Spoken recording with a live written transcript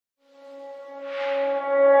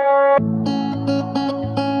What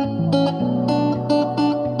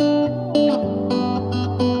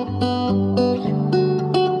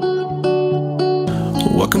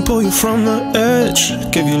can pull you from the edge,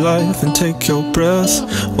 give you life and take your breath?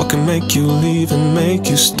 What can make you leave and make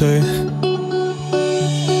you stay?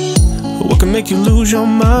 What can make you lose your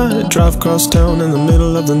mind, drive across town in the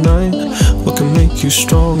middle of the night? What can make you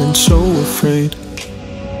strong and so afraid?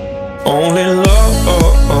 Only love,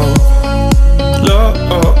 love,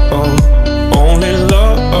 only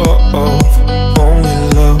love, only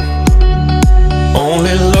love,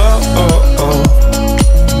 only love,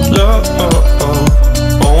 love,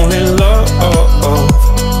 only love,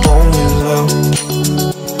 only love.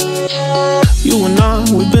 You and I,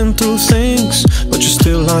 we've been through things, but you're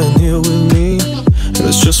still lying here with me. And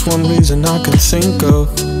there's just one reason I can think of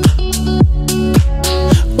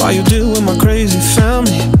why you deal with my crazy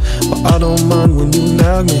family, but I don't mind when you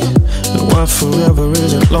nag me, and why forever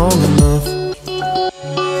isn't long enough.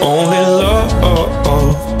 Only love,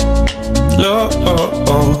 love,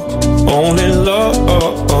 only love, only love,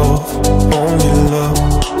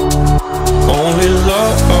 only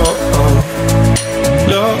love,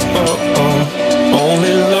 love,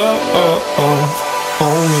 only love,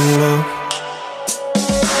 only love.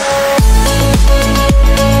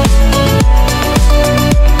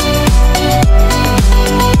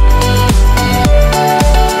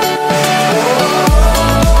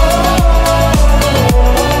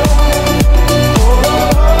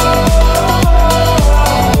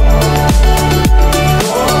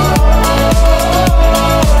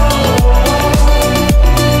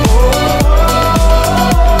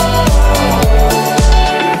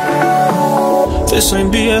 This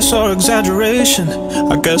ain't BS or exaggeration.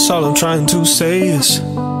 I guess all I'm trying to say is,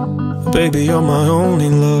 baby, you're my only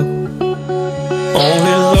love.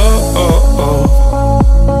 Only love,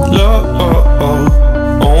 love,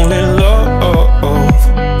 only love, only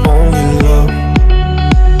love,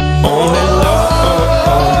 only love,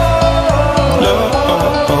 love,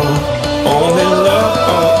 only love, only love.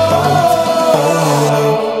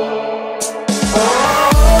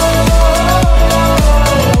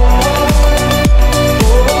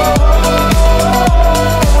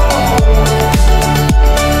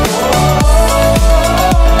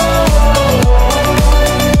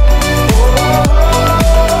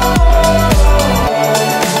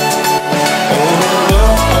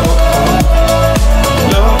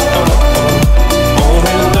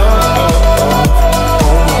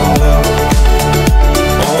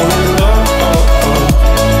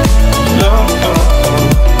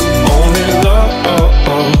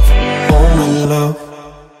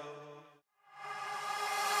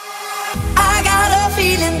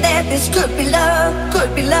 This could be love,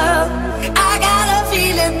 could be love. I got a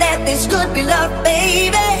feeling that this could be love,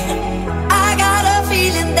 baby. I got a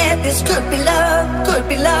feeling that this could be love, could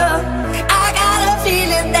be love. I got a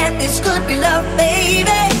feeling that this could be love, baby.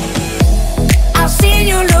 I've seen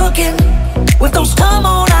you looking with those come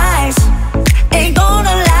on eyes. Ain't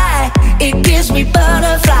gonna lie, it gives me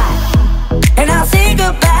butterflies. And I think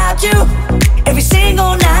about you every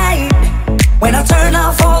single night when I turn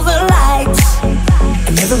off all the lights.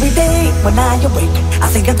 And every day when I awake, I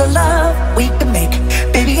think of the love we can make.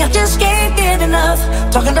 Baby, I just can't get enough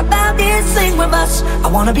talking about this thing with us. I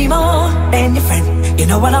wanna be more than your friend. You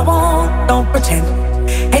know what I want, don't pretend.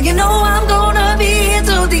 And you know I'm gonna be here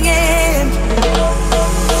till the end.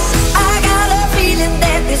 I got a feeling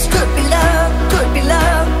that this could be love, could be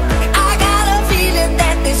love.